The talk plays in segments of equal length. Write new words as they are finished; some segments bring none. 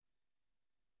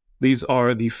These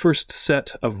are the first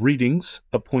set of readings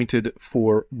appointed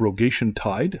for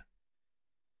Rogationtide.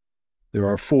 There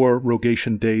are 4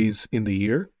 Rogation days in the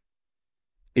year.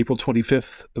 April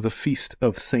 25th, the Feast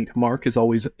of St. Mark, is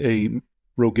always a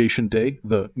Rogation day,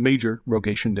 the major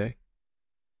Rogation day.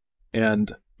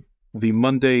 And the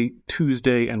Monday,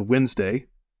 Tuesday, and Wednesday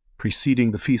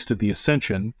preceding the Feast of the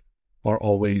Ascension are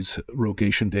always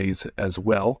Rogation days as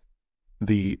well,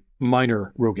 the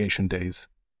minor Rogation days.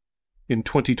 In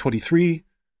 2023,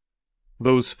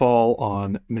 those fall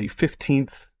on May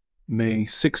 15th, May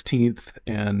 16th,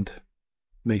 and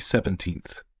May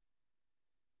 17th.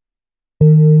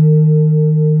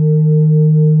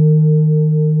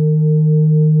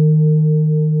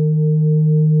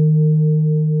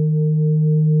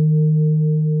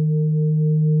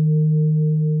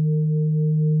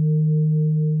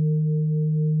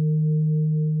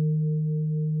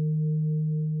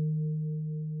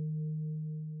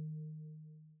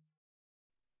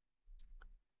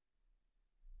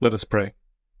 Let us pray.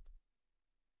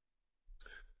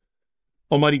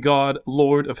 Almighty God,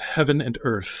 Lord of heaven and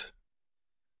earth,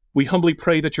 we humbly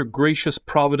pray that your gracious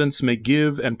providence may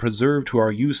give and preserve to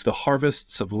our use the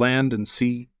harvests of land and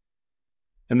sea,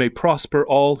 and may prosper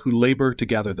all who labor to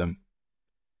gather them.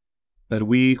 That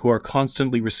we, who are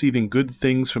constantly receiving good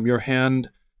things from your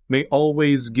hand, may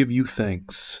always give you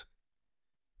thanks.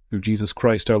 Through Jesus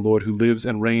Christ our Lord, who lives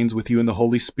and reigns with you in the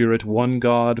Holy Spirit, one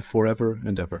God, forever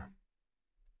and ever.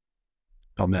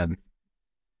 Amen.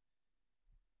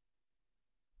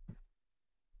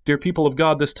 Dear people of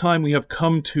God, this time we have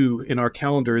come to in our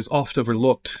calendar is oft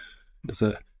overlooked. It's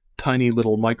a tiny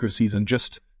little micro-season,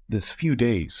 just this few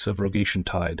days of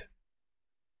Rogationtide.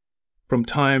 From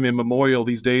time immemorial,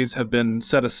 these days have been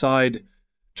set aside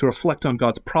to reflect on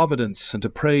God's providence and to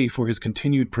pray for his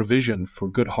continued provision for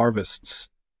good harvests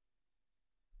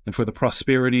and for the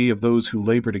prosperity of those who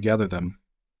labor to gather them.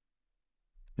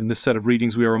 In this set of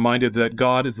readings, we are reminded that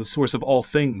God is the source of all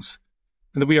things,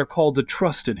 and that we are called to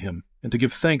trust in him and to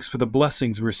give thanks for the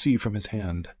blessings we receive from his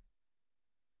hand.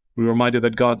 We are reminded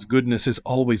that God's goodness is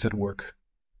always at work,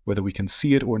 whether we can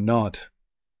see it or not.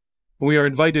 And we are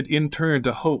invited in turn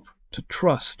to hope, to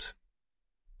trust,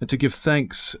 and to give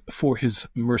thanks for his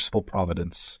merciful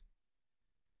providence.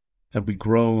 And we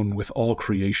groan with all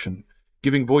creation,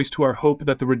 giving voice to our hope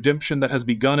that the redemption that has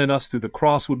begun in us through the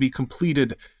cross would be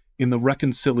completed in the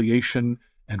reconciliation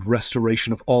and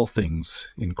restoration of all things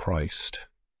in Christ.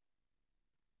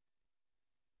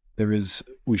 There is,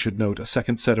 we should note, a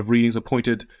second set of readings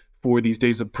appointed for these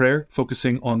days of prayer,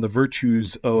 focusing on the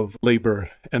virtues of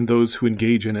labor and those who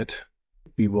engage in it.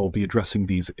 We will be addressing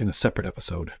these in a separate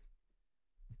episode.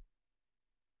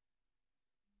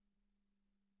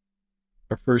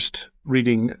 Our first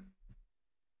reading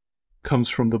comes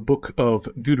from the book of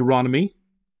Deuteronomy,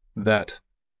 that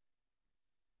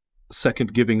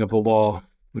second giving of the law,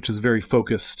 which is very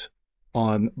focused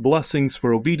on blessings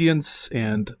for obedience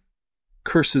and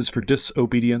curses for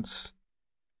disobedience.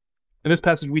 In this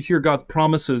passage, we hear God's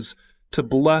promises to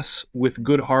bless with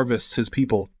good harvests his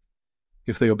people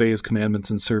if they obey his commandments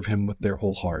and serve him with their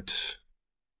whole heart.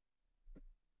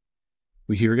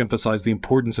 We hear emphasize the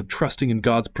importance of trusting in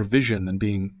God's provision and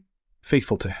being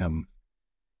faithful to him.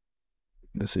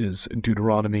 This is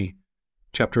Deuteronomy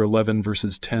chapter 11,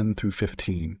 verses 10 through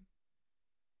 15.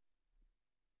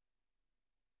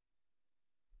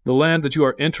 The land that you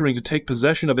are entering to take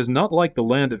possession of is not like the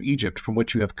land of Egypt from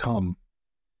which you have come,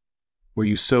 where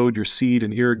you sowed your seed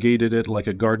and irrigated it like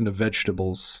a garden of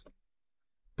vegetables.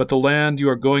 But the land you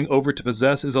are going over to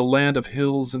possess is a land of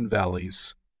hills and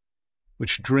valleys,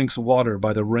 which drinks water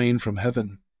by the rain from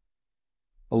heaven,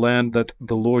 a land that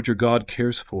the Lord your God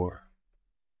cares for.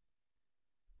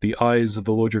 The eyes of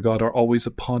the Lord your God are always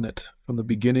upon it, from the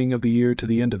beginning of the year to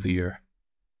the end of the year.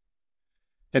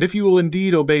 And if you will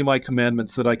indeed obey my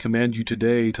commandments that I command you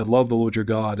today, to love the Lord your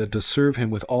God and to serve him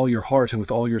with all your heart and with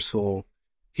all your soul,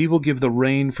 he will give the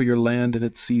rain for your land in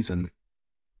its season,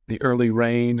 the early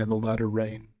rain and the latter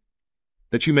rain,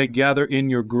 that you may gather in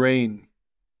your grain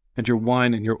and your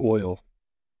wine and your oil.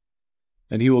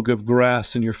 And he will give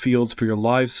grass in your fields for your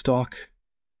livestock,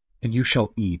 and you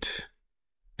shall eat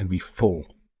and be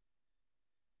full.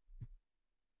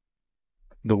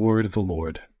 The word of the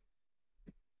Lord.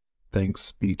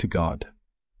 Thanks be to God.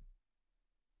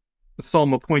 The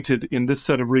psalm appointed in this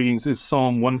set of readings is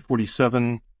Psalm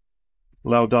 147,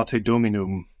 Laudate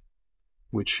Dominum,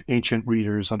 which ancient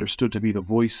readers understood to be the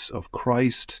voice of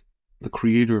Christ, the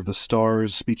creator of the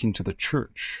stars, speaking to the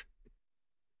church.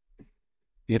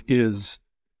 It is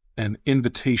an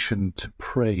invitation to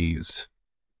praise.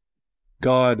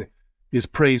 God is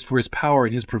praised for his power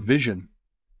and his provision,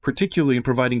 particularly in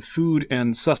providing food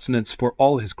and sustenance for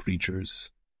all his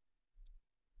creatures.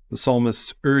 The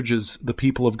psalmist urges the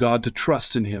people of God to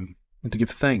trust in him and to give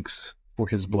thanks for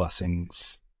his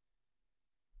blessings.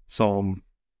 Psalm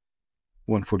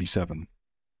 147.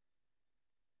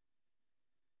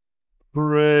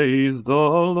 Praise the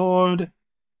Lord,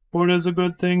 for it is a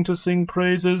good thing to sing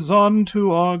praises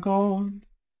unto our God.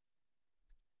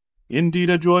 Indeed,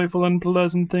 a joyful and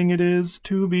pleasant thing it is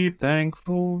to be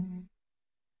thankful.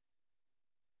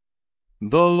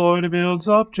 The Lord builds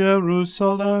up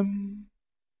Jerusalem.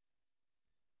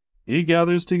 He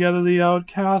gathers together the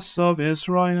outcasts of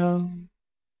Israel.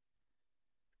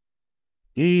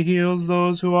 He heals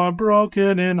those who are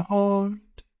broken in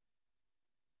heart,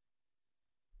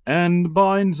 and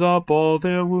binds up all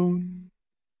their wounds.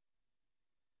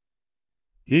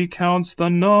 He counts the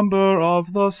number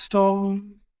of the stars,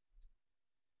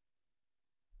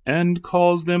 and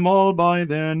calls them all by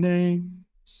their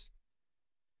names.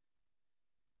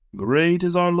 Great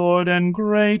is our Lord, and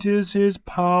great is his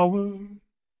power.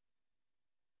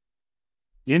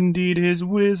 Indeed, his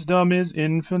wisdom is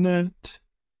infinite.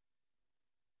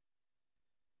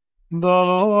 The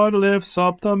Lord lifts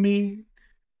up the meek,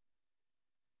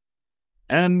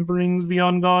 and brings the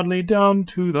ungodly down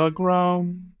to the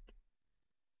ground.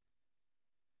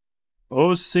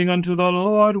 O sing unto the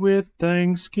Lord with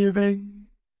thanksgiving.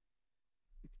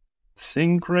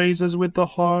 Sing praises with the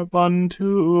harp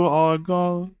unto our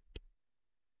God,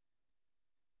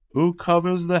 who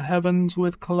covers the heavens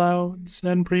with clouds,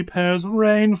 and prepares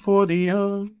rain for the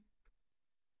earth,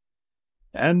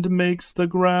 and makes the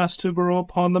grass to grow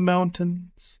upon the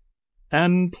mountains,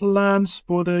 and plants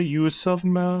for the use of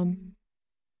man,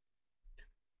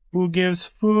 who gives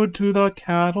food to the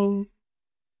cattle,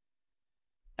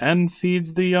 and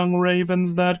feeds the young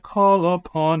ravens that call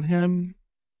upon him.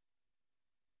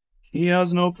 He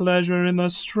has no pleasure in the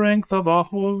strength of a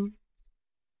horse,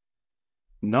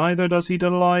 neither does he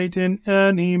delight in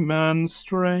any man's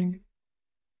strength.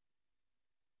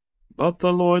 But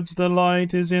the Lord's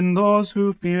delight is in those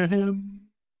who fear him,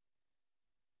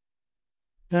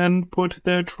 and put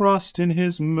their trust in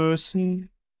his mercy.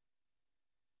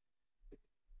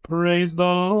 Praise the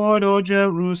Lord, O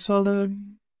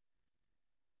Jerusalem.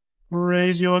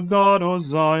 Praise your God, O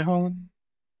Zion.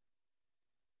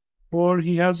 For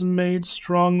he has made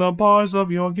strong the bars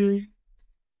of your gate,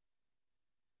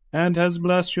 and has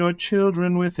blessed your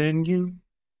children within you.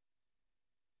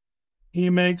 He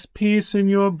makes peace in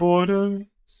your borders,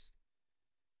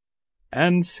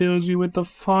 and fills you with the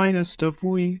finest of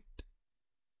wheat.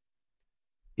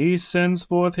 He sends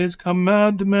forth his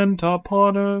commandment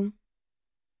upon earth,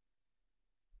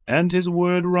 and his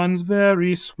word runs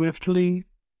very swiftly.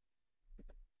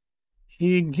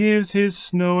 He gives his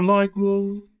snow like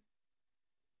wool,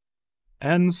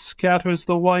 and scatters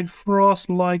the white frost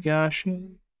like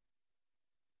ashes.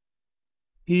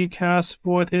 He casts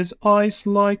forth his ice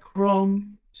like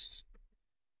crumbs.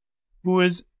 Who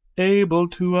is able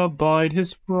to abide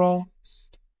his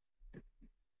frost?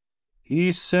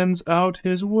 He sends out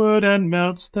his word and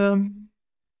melts them.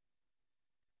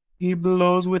 He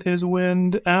blows with his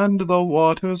wind, and the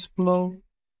waters flow.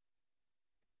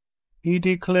 He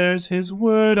declares his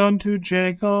word unto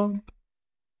Jacob,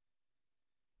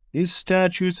 his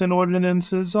statutes and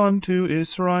ordinances unto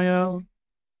Israel.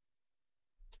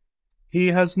 He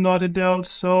has not dealt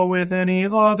so with any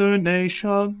other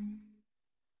nation,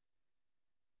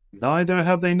 neither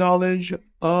have they knowledge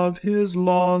of his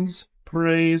laws.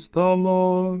 Praise the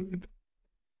Lord.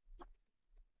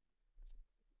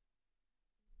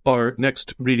 Our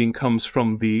next reading comes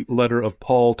from the letter of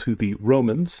Paul to the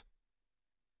Romans.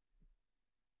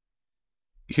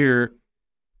 Here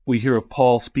we hear of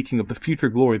Paul speaking of the future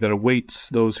glory that awaits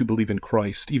those who believe in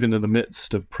Christ, even in the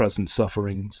midst of present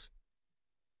sufferings.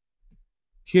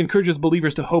 He encourages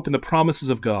believers to hope in the promises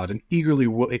of God and eagerly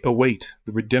await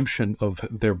the redemption of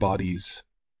their bodies.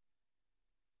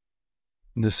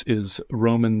 This is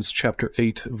Romans chapter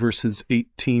 8, verses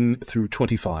 18 through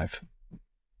 25.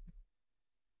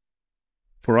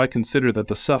 For I consider that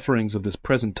the sufferings of this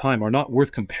present time are not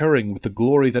worth comparing with the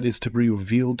glory that is to be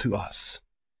revealed to us.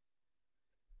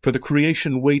 For the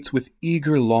creation waits with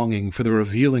eager longing for the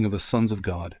revealing of the sons of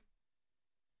God.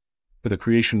 For the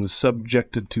creation was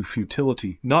subjected to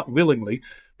futility, not willingly,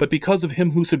 but because of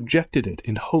him who subjected it,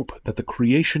 in hope that the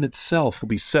creation itself will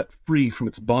be set free from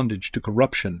its bondage to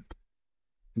corruption,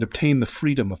 and obtain the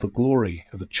freedom of the glory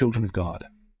of the children of God.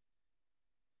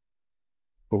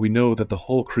 For we know that the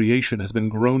whole creation has been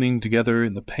groaning together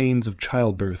in the pains of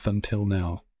childbirth until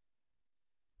now.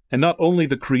 And not only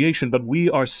the creation, but we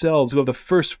ourselves, who have the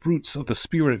first fruits of the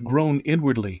Spirit, groan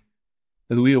inwardly,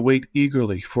 as we await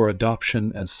eagerly for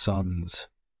adoption as sons,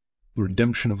 the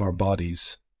redemption of our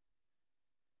bodies.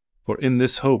 For in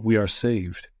this hope we are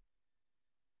saved.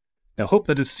 Now hope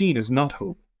that is seen is not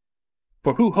hope,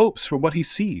 for who hopes for what he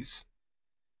sees?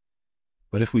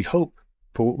 But if we hope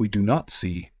for what we do not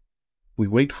see, we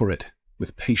wait for it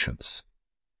with patience.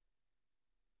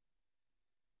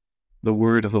 The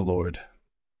word of the Lord.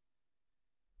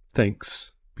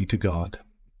 Thanks be to God.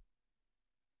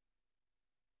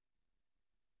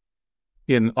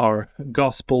 In our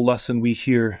gospel lesson, we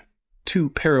hear two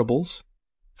parables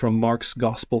from Mark's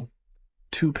gospel,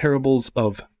 two parables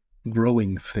of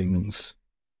growing things.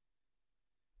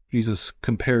 Jesus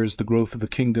compares the growth of the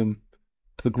kingdom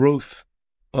to the growth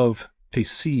of a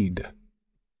seed.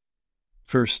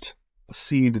 First, a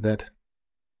seed that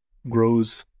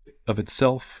grows of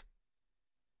itself,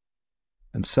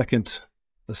 and second,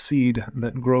 a seed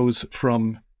that grows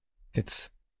from its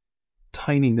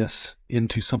tininess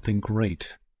into something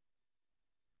great.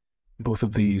 Both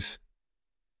of these,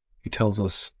 he tells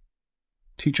us,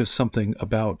 teach us something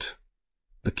about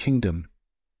the kingdom,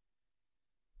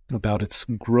 about its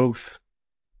growth,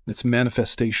 its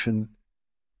manifestation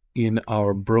in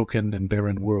our broken and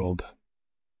barren world.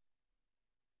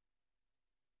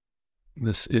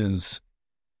 This is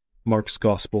Mark's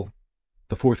Gospel,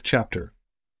 the 4th chapter,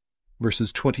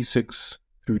 verses 26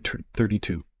 through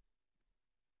 32.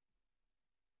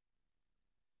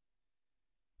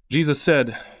 Jesus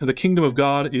said, "The kingdom of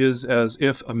God is as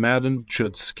if a man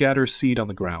should scatter seed on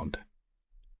the ground.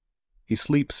 He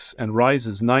sleeps and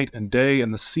rises night and day,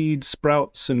 and the seed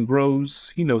sprouts and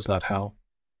grows, he knows not how.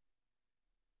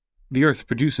 The earth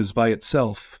produces by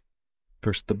itself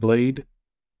first the blade,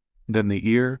 then the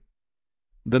ear,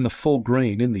 then the full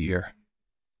grain in the ear.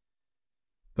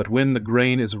 But when the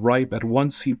grain is ripe, at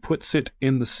once he puts it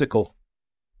in the sickle,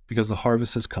 because the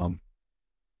harvest has come."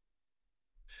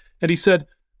 And he said,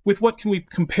 "With what can we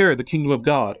compare the kingdom of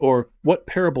God, or what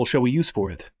parable shall we use for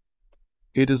it?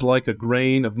 It is like a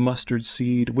grain of mustard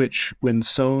seed, which, when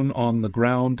sown on the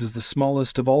ground, is the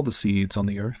smallest of all the seeds on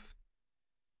the earth.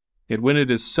 Yet when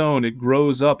it is sown, it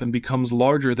grows up and becomes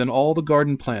larger than all the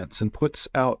garden plants, and puts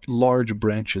out large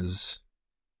branches,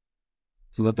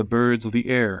 so that the birds of the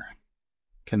air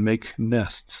can make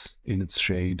nests in its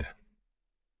shade."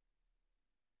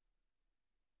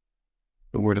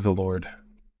 The word of the Lord.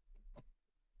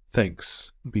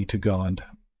 Thanks be to God.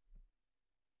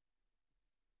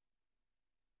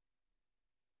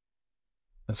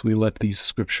 As we let these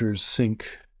scriptures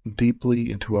sink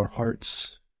deeply into our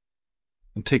hearts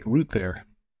and take root there,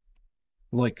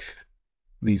 like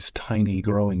these tiny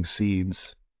growing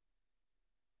seeds,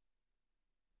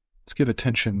 let's give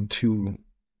attention to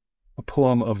a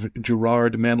poem of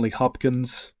Gerard Manley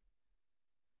Hopkins,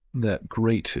 that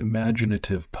great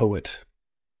imaginative poet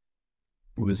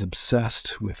who is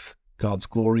obsessed with God's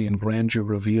glory and grandeur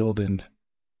revealed in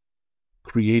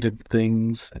created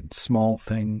things and small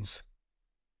things.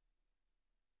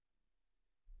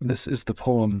 This is the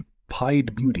poem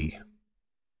Pied Beauty.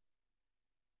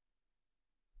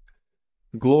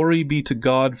 Glory be to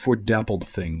God for dappled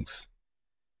things,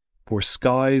 for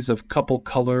skies of couple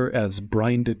color as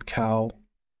brinded cow,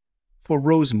 for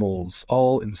rose moles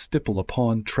all in stipple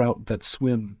upon trout that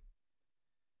swim,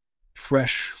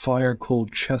 fresh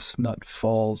fire-cold chestnut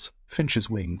falls, finch's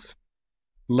wings,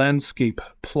 landscape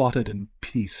plotted and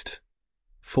pieced,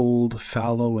 fold,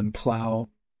 fallow, and plough,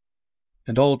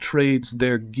 and all trades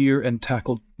their gear and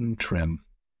tackle and trim.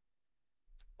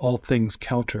 All things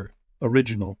counter,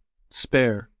 original,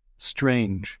 spare,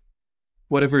 strange,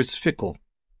 whatever is fickle,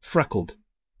 freckled,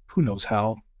 who knows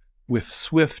how, with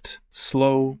swift,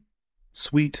 slow,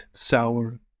 sweet,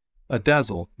 sour, a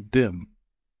dazzle, dim.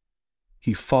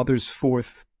 He fathers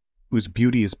forth, whose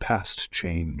beauty is past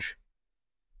change.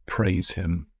 Praise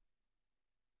him.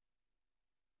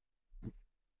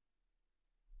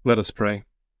 Let us pray.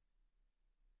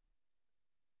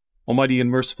 Almighty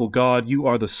and merciful God, you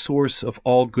are the source of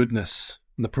all goodness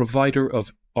and the provider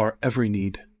of our every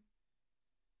need.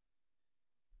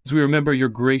 As we remember your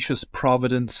gracious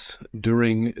providence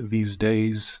during these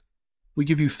days, we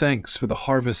give you thanks for the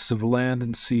harvests of land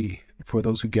and sea, and for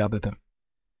those who gather them.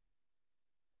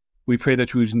 We pray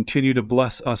that you would continue to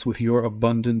bless us with your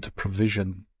abundant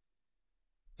provision,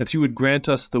 that you would grant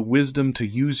us the wisdom to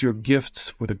use your gifts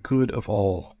for the good of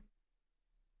all.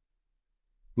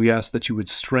 We ask that you would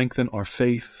strengthen our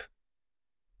faith,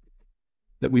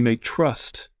 that we may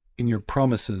trust in your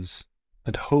promises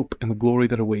and hope in the glory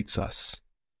that awaits us.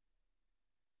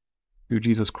 Through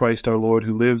Jesus Christ our Lord,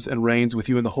 who lives and reigns with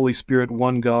you in the Holy Spirit,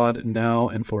 one God, now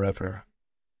and forever.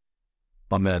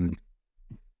 Amen.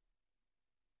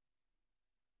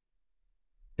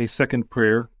 A second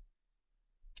prayer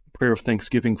of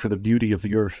thanksgiving for the beauty of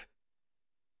the earth.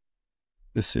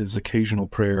 This is Occasional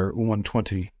Prayer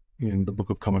 120 in the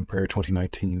Book of Common Prayer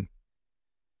 2019.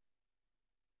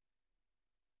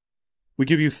 We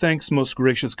give you thanks, most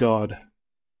gracious God,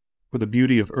 for the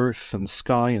beauty of earth and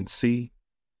sky and sea,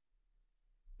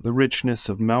 the richness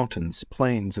of mountains,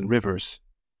 plains, and rivers,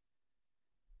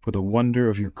 for the wonder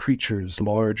of your creatures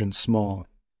large and small,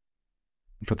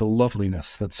 and for the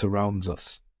loveliness that surrounds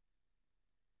us.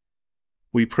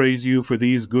 We praise you for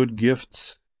these good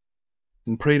gifts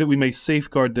and pray that we may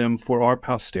safeguard them for our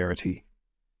posterity.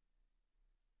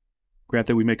 Grant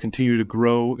that we may continue to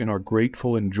grow in our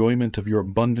grateful enjoyment of your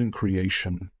abundant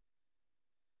creation,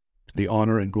 to the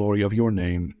honor and glory of your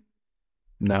name,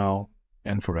 now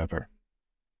and forever.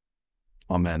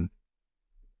 Amen.